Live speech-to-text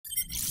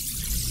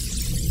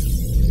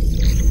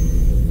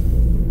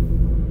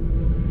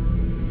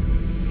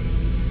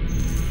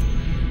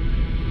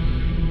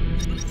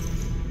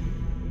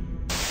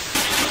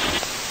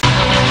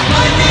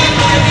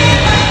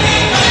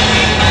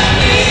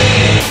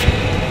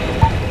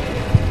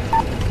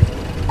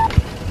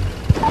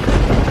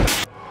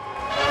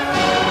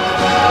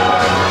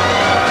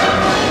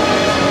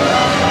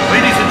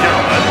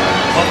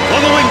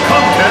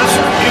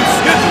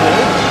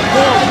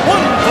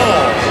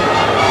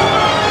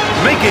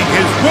Making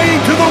his way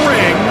to the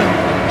ring,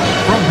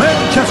 from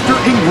Manchester,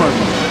 England,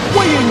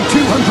 weighing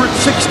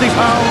 260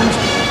 pounds,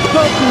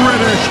 the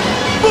British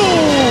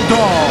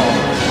Bulldog.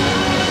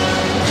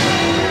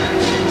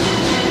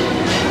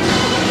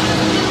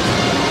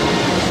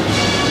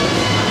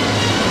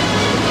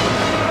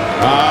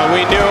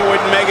 We knew it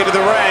wouldn't make it to the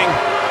ring.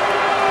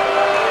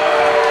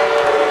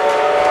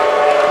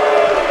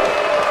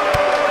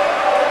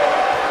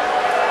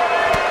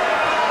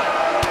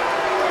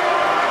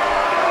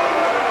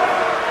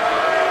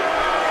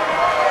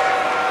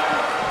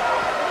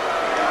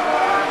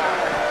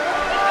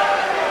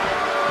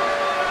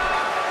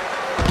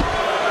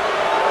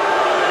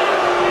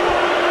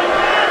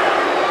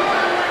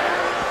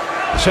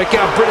 Check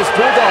out British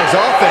Bulldog's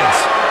offense.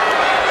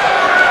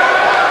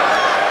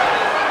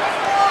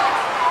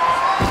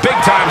 Big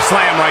time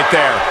slam right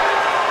there.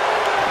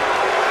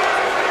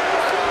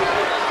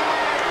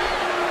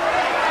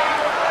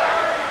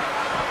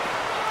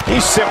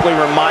 He's simply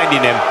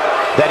reminding him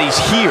that he's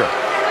here.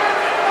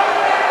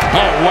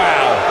 Oh,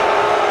 wow.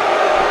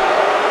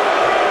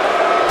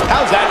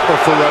 How's that for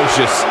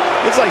ferocious?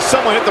 It's like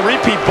someone hit the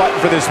repeat button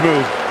for this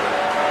move.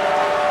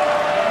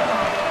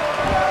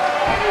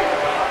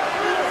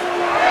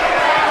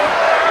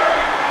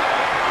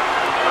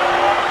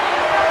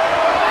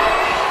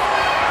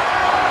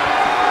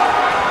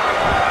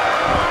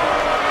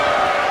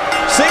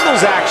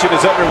 Singles action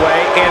is underway,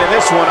 and in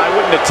this one, I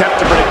wouldn't attempt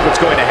to predict what's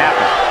going to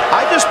happen.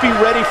 I'd just be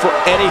ready for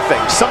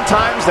anything.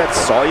 Sometimes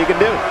that's all you can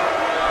do.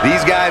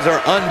 These guys are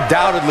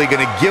undoubtedly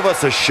going to give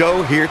us a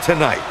show here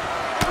tonight.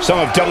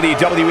 Some of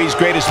WWE's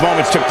greatest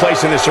moments took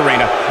place in this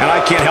arena, and I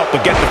can't help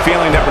but get the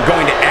feeling that we're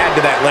going to add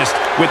to that list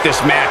with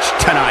this match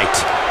tonight.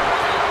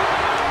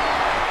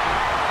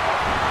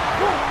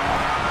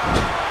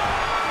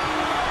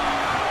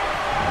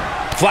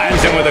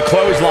 Flattens him with a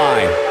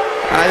clothesline.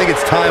 I think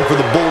it's time for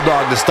the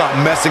Bulldog to stop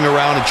messing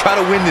around and try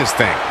to win this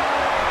thing.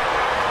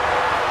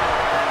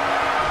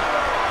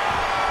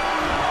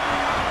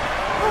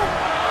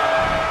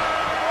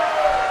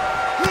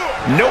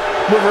 Nope,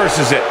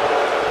 reverses it.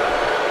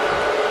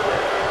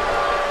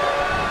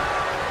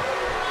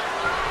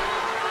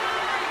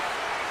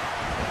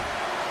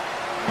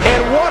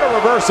 And what a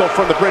reversal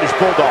from the British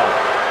Bulldog.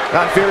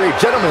 Not very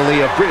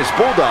gentlemanly of British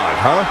Bulldog,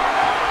 huh?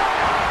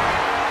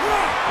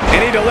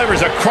 And he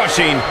delivers a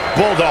crushing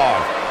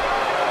Bulldog.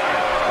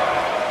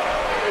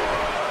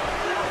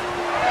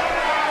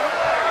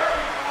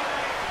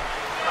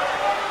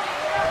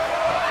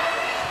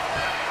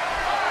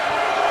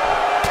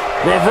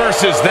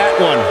 Reverses that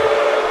one.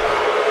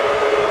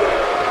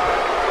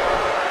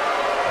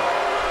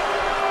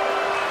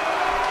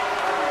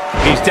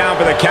 He's down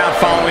for the count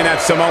following that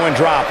Samoan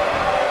drop.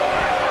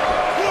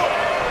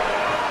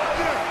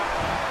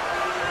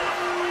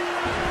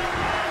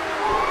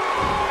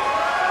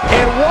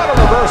 And what a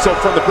reversal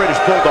from the British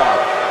Bulldog.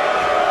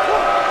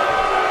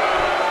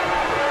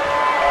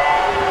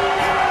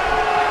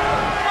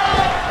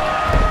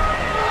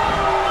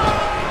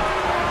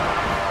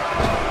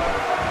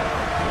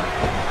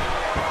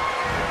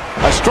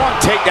 A strong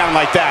takedown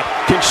like that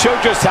can show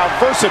just how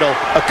versatile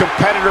a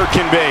competitor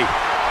can be.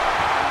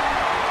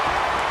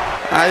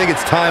 I think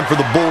it's time for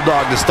the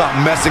Bulldog to stop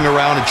messing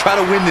around and try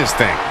to win this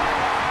thing.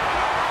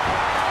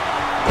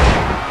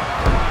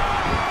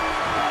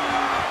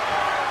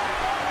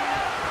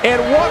 And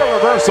what a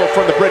reversal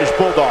from the British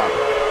Bulldog.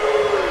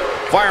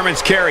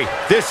 Fireman's carry.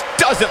 This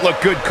doesn't look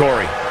good,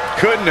 Corey.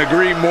 Couldn't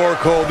agree more,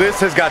 Cole. This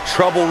has got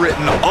trouble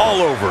written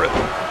all over it.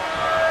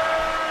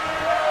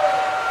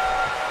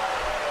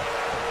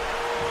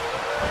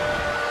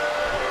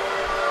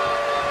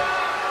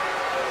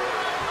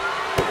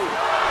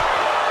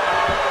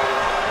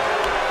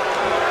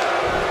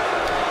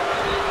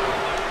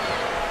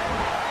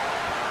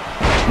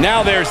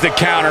 Now there's the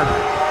counter.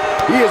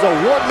 He is a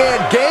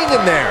one-man gang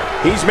in there.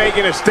 He's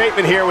making a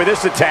statement here with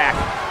this attack.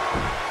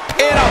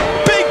 And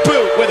a big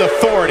boot with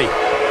authority.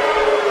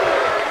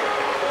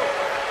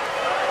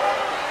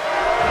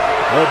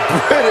 The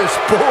British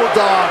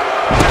Bulldog,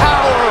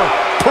 power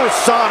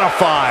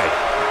personified.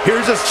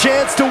 Here's his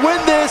chance to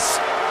win this.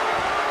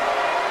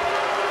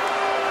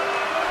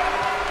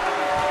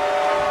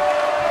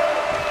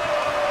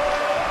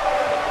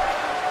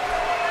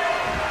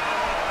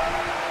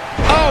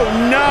 Oh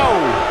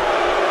no!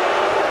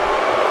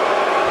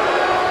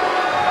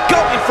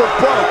 Going for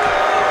broke.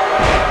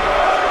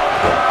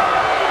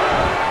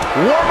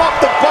 Warm up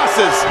the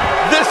buses.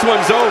 This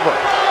one's over.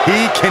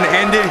 He can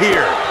end it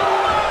here.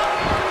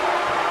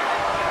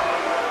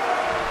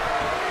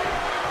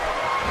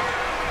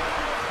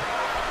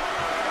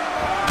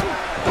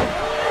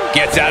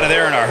 Gets out of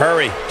there in a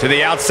hurry. To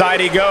the outside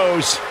he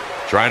goes.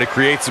 Trying to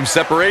create some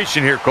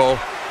separation here, Cole.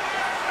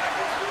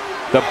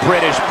 The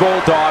British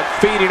Bulldog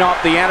feeding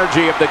off the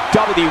energy of the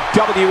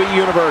WWE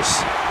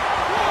Universe.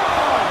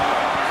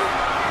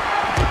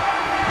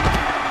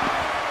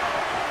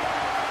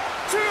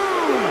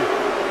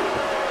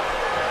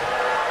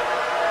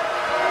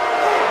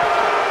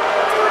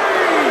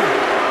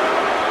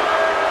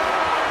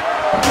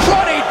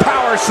 Running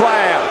power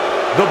slam.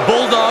 The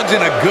Bulldog's Bulldog's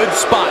in a good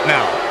spot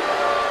now.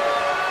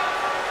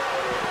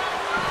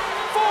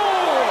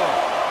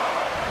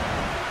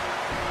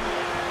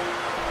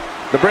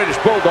 The British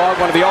Bulldog,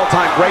 one of the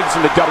all-time greats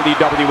in the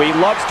WWE,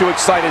 loves to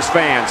excite his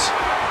fans.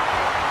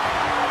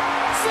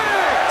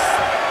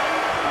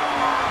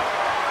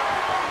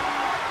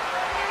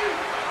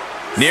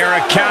 6. Near a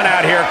count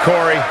out here,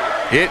 Corey.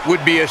 It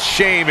would be a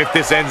shame if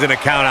this ends in a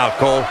count out,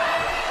 Cole.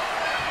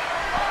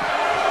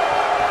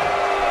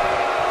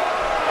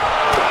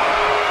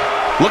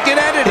 Looking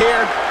at it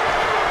here.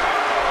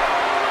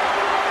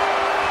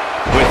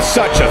 With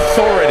such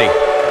authority.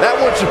 That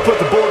one should put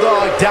the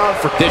Bulldog down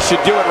for... This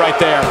should do it right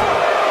there.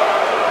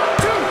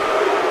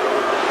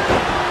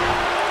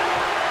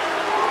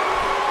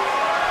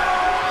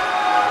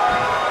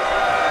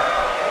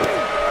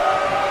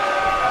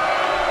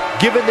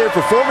 Given their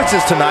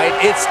performances tonight,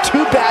 it's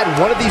too bad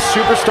one of these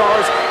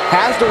superstars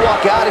has to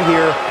walk out of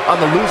here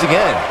on the losing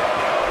end.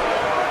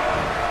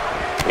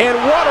 And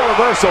what a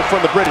reversal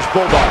from the British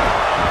Bulldog.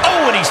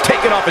 Oh, and he's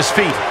taken off his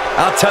feet.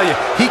 I'll tell you,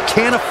 he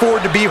can't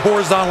afford to be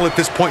horizontal at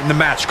this point in the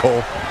match,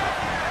 Cole.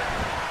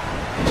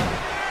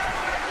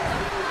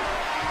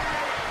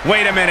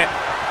 Wait a minute.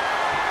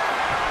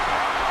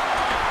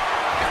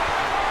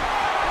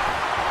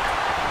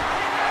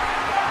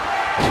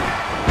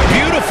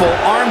 Beautiful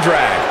arm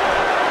drag.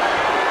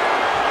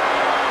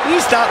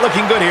 He's not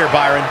looking good here,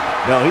 Byron.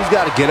 No, he's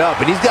got to get up,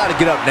 and he's got to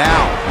get up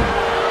now.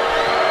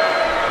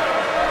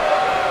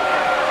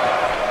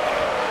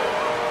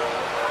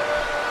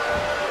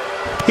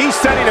 He's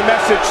sending a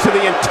message to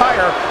the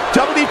entire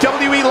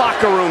WWE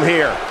locker room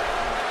here.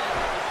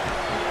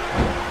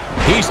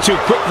 He's too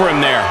quick for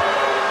him there.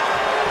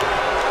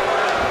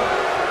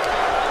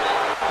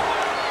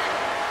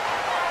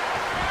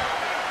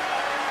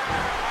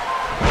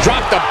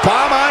 Dropped a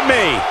bomb on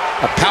me.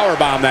 A power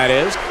bomb, that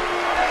is.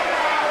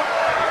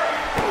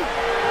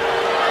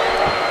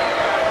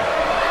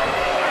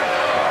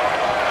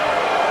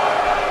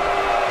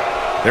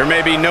 There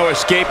may be no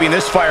escaping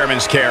this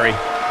fireman's carry.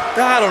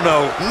 I don't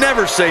know.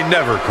 Never say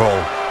never,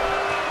 Cole.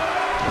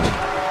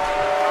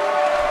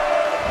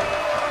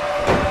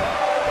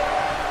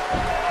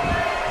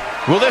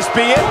 Will this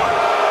be it?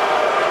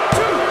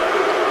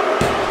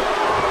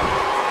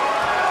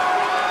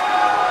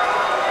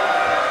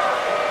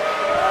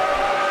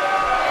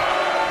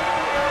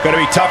 Going to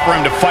be tough for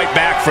him to fight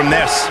back from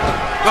this.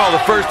 Well, the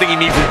first thing he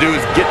needs to do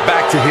is get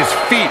back to his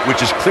feet,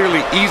 which is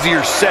clearly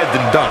easier said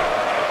than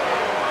done.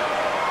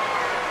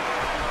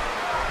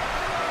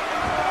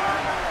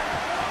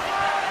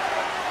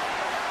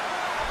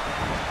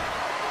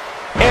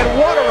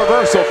 What a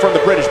reversal from the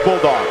British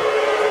Bulldog.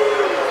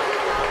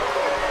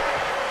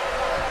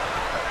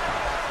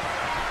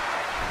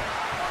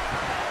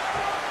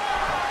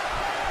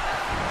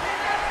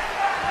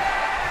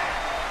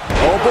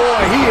 Oh boy,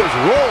 he is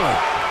rolling.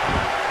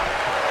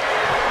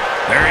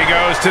 There he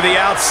goes to the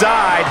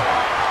outside.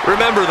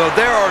 Remember though,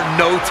 there are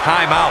no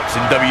timeouts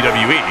in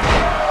WWE.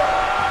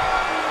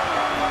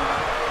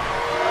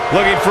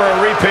 Looking for a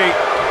repeat.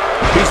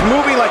 He's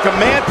moving like a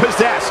man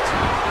possessed.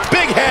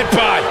 Big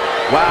headbutt.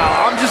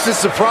 Wow, I'm just as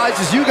surprised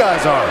as you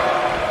guys are.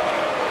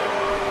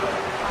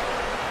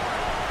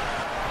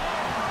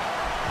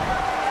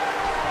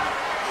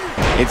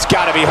 It's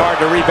got to be hard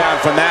to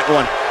rebound from that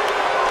one.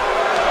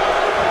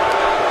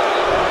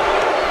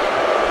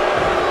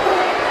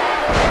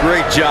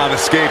 Great job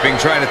escaping,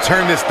 trying to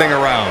turn this thing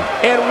around.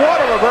 And what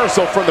a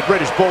reversal from the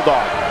British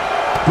Bulldog.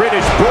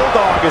 British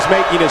Bulldog is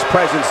making his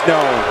presence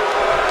known.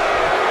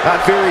 Not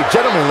very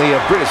gentlemanly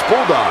of British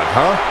Bulldog,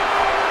 huh?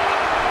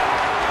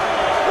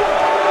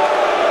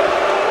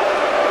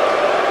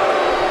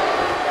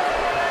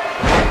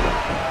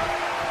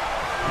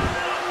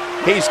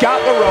 He's got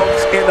the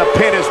ropes, and the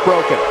pin is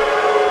broken.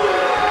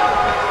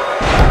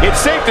 It's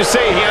safe to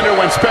say he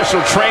underwent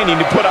special training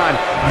to put on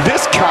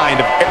this kind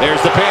of...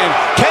 There's the pin.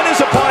 Can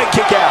his opponent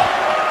kick out?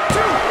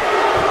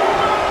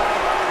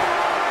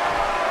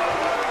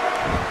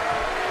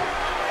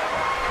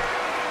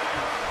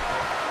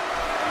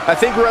 I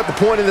think we're at the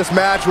point in this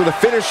match where the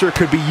finisher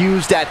could be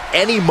used at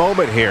any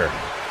moment here.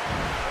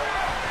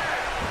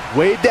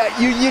 Wave that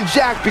Union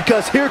Jack,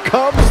 because here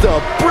comes the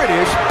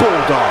British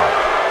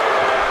Bulldog.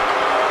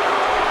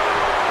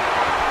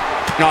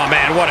 Oh,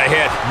 man, what a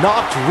hit.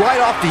 Knocked right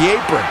off the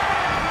apron.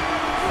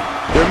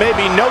 There may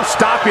be no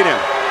stopping him.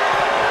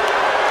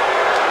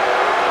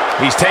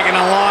 He's taking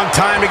a long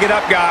time to get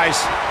up, guys.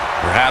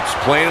 Perhaps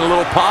playing a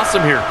little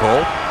possum here,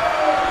 Cole.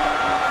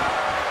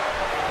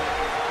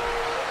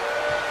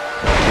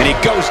 And he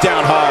goes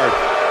down hard.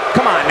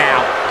 Come on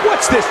now.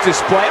 What's this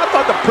display? I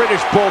thought the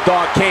British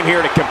Bulldog came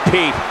here to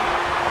compete.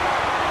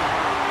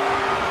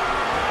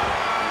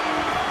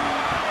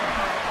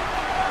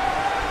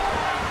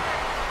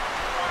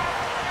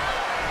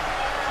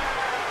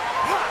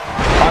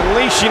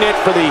 Unleashing it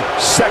for the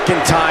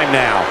second time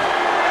now.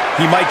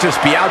 He might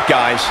just be out,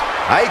 guys.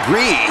 I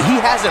agree. He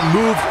hasn't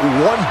moved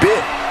one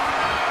bit.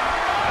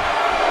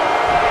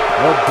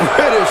 The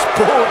British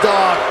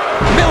Bulldog.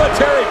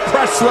 Military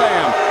press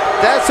slam.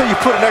 That's how you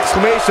put an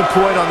exclamation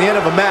point on the end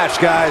of a match,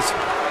 guys.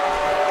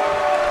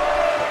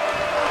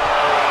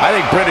 I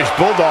think British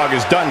Bulldog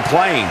is done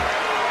playing.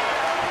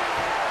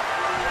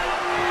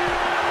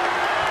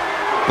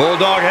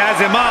 Bulldog has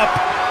him up.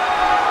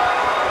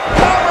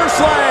 Power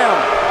slam.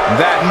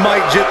 That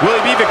might just... Will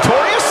he be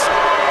victorious?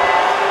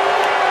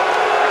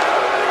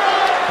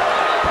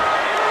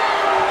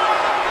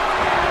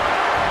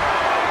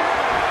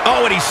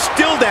 Oh, and he's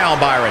still down,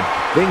 Byron.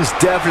 Things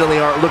definitely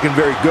aren't looking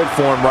very good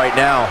for him right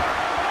now.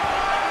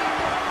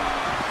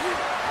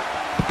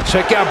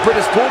 Check out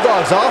British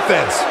Bulldog's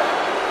offense.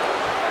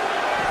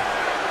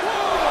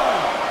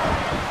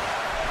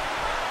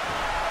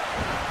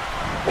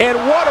 And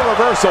what a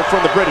reversal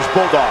from the British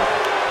Bulldog.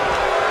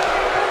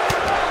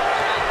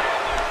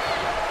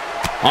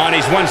 On,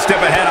 he's one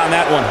step ahead on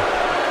that one.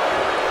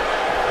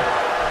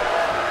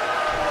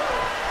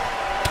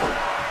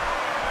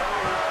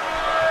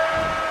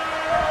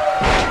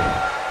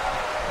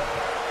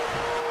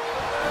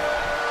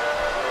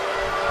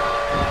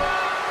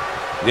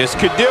 This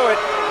could do it.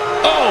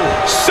 Oh,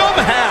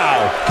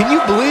 somehow! Can you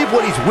believe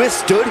what he's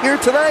withstood here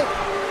tonight?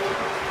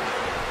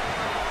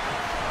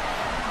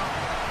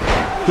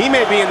 He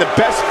may be in the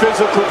best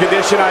physical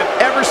condition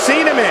I've ever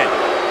seen him in.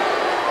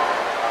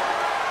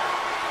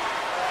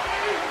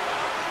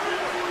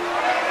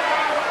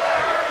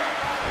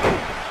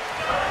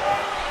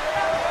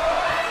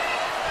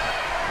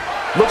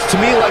 Looks to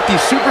me like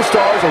these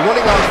superstars are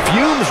running on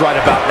fumes right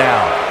about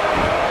now.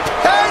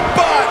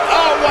 Headbutt!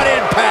 Oh, what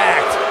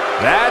impact!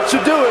 That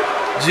should do it.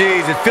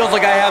 Jeez, it feels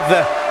like I have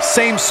the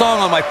same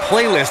song on my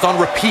playlist on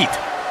repeat.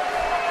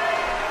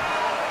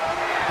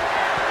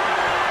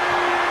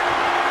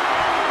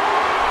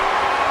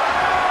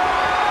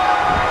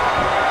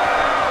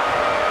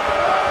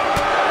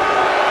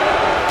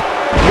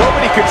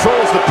 Nobody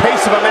controls the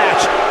pace of a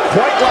match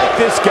quite like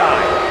this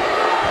guy.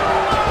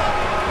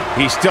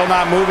 He's still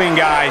not moving,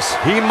 guys.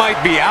 He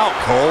might be out,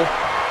 Cole.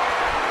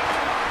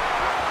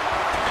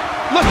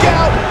 Look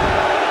out!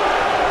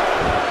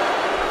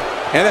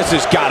 And this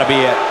has got to be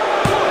it.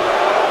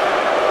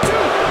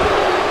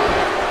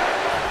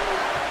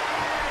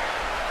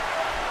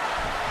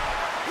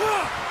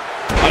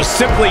 A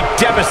simply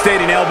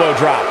devastating elbow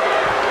drop.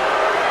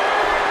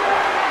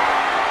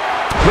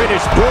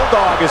 British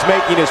Bulldog is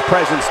making his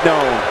presence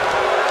known.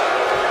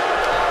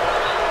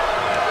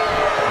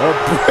 A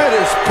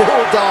British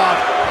Bulldog.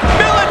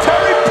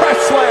 Military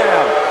press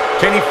slam.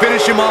 Can he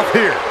finish him off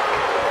here?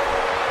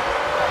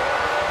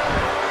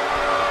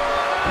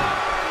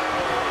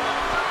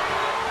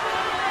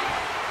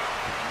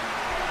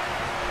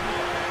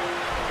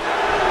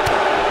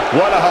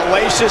 What a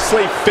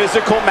hellaciously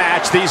physical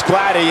match these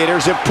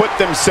gladiators have put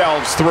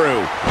themselves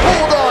through.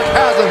 Bulldog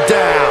has him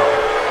down.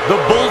 The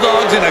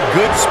Bulldog's in a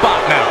good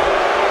spot now.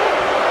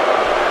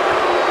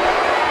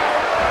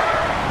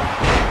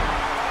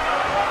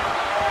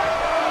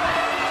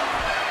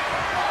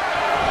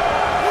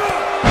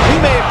 He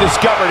may have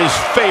discovered his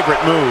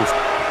favorite move.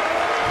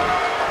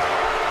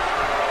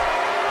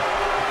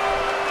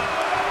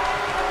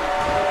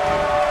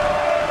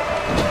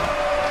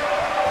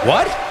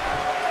 What?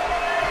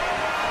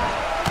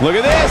 Look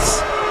at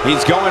this.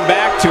 He's going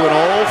back to an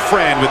old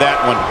friend with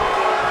that one.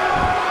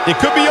 It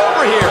could be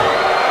over here.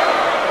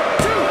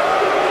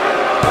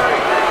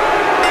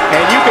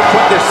 And you can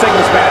put this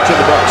singles match in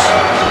the books.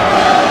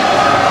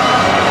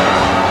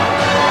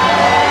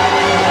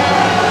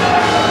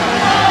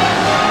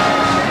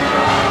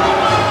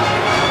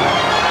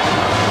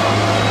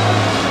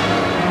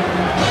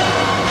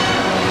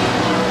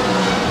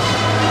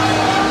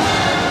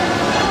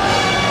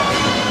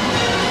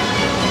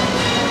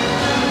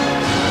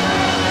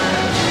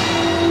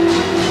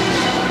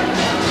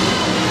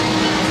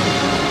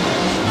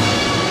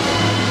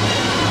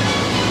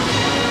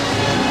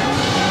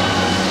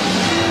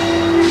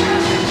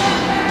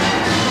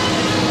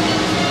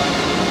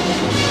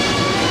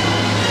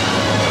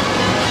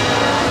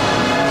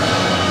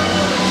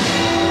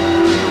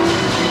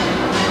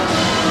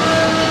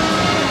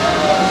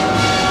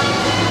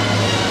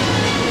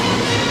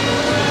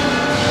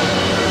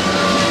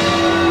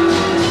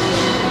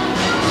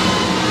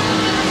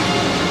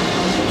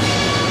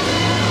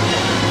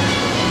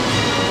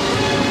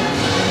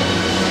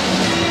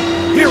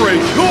 Here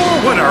is your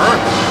winner,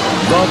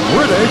 the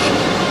British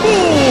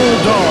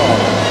Bulldog.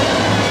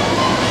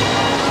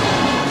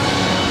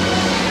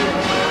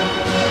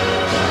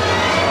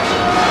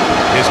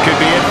 This could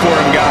be it for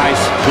him, guys.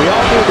 We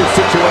all knew this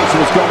situation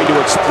was going to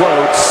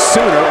explode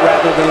sooner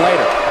rather than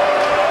later.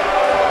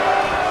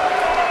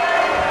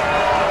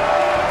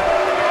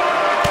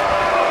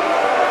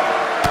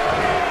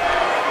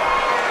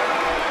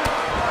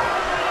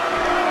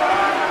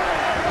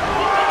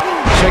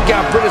 Check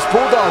out British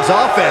Bulldog's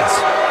offense.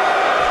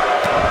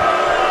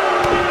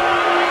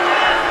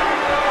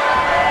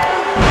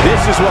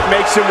 This is what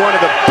makes him one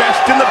of the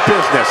best in the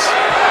business.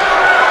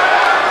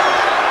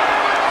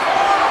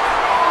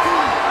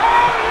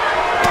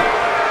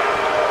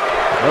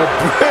 A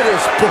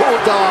British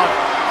Bulldog.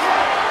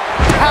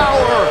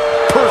 Power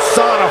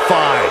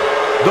personified.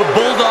 The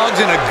Bulldog's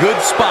in a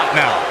good spot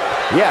now.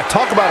 Yeah,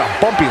 talk about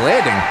a bumpy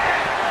landing.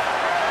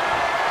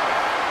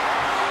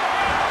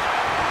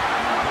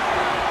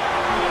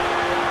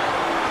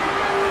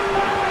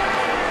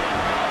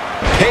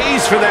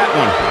 face for that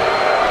one.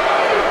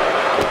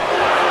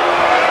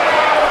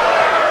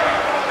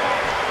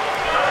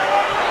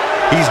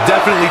 He's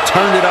definitely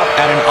turned it up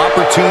at an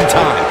opportune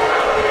time.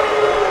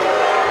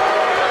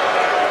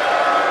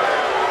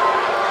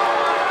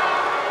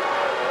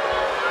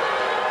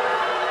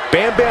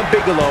 Bam Bam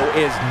Bigelow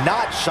is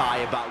not shy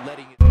about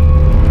letting it...